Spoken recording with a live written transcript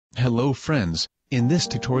Hello friends, in this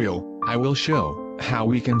tutorial, I will show how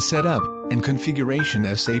we can set up and configuration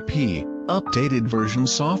SAP updated version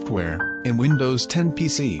software in Windows 10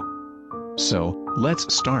 PC. So,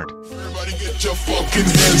 let's start. Everybody get your fucking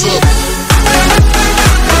hands up.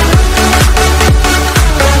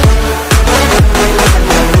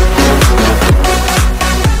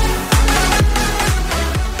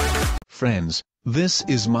 Friends, this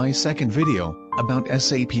is my second video about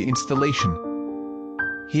SAP installation.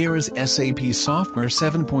 Here is SAP Software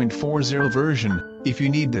 7.40 version. If you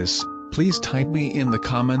need this, please type me in the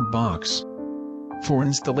comment box. For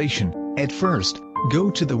installation, at first, go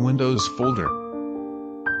to the Windows folder.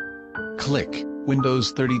 Click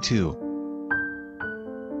Windows 32.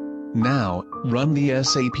 Now, run the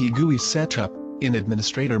SAP GUI setup in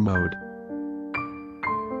administrator mode.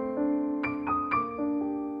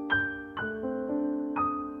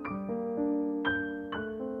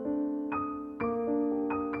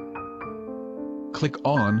 Click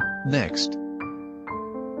on Next.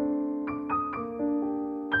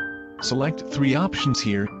 Select three options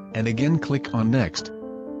here, and again click on Next.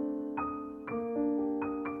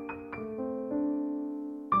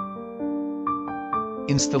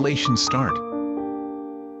 Installation start.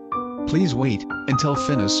 Please wait until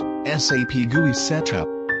finish SAP GUI setup.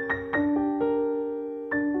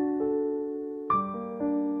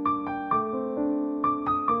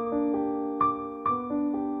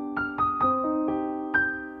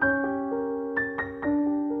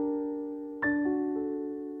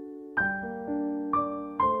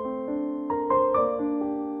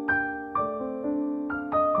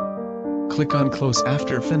 Click on Close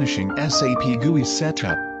after finishing SAP GUI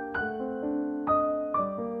setup.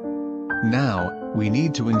 Now, we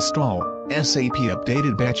need to install SAP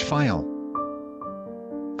Updated Batch file.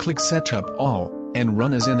 Click Setup All, and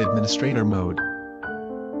run as in administrator mode.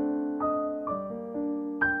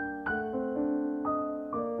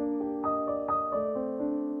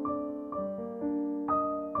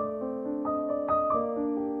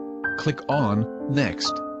 Click on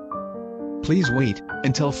Next. Please wait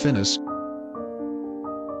until finish.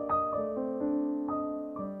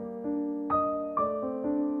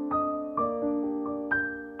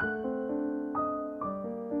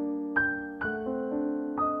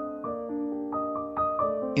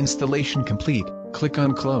 Installation complete, click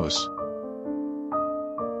on Close.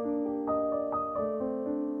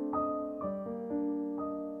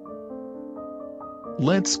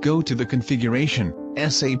 Let's go to the configuration,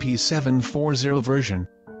 SAP 7.40 version.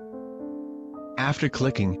 After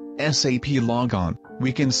clicking SAP Logon,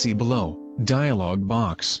 we can see below, dialog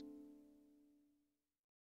box.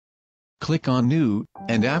 Click on New,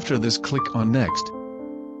 and after this click on Next.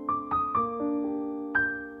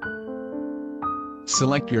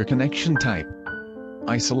 Select your connection type.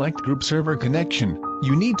 I select Group Server Connection.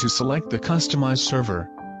 You need to select the customized server.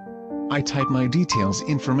 I type my details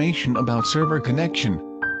information about server connection.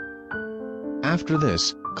 After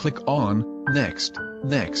this, click on Next,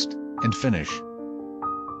 Next, and Finish.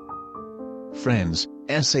 Friends,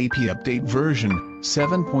 SAP Update version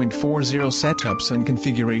 7.40 setups and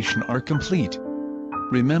configuration are complete.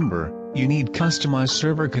 Remember, you need customized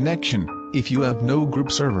server connection if you have no group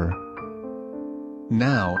server.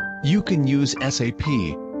 Now, you can use SAP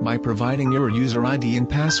by providing your user ID and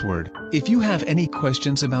password. If you have any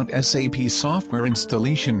questions about SAP software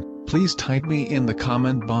installation, please type me in the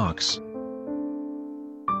comment box.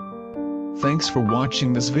 Thanks for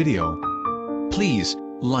watching this video. Please,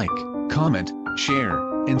 like, comment, share,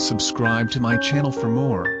 and subscribe to my channel for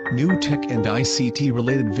more new tech and ICT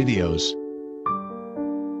related videos.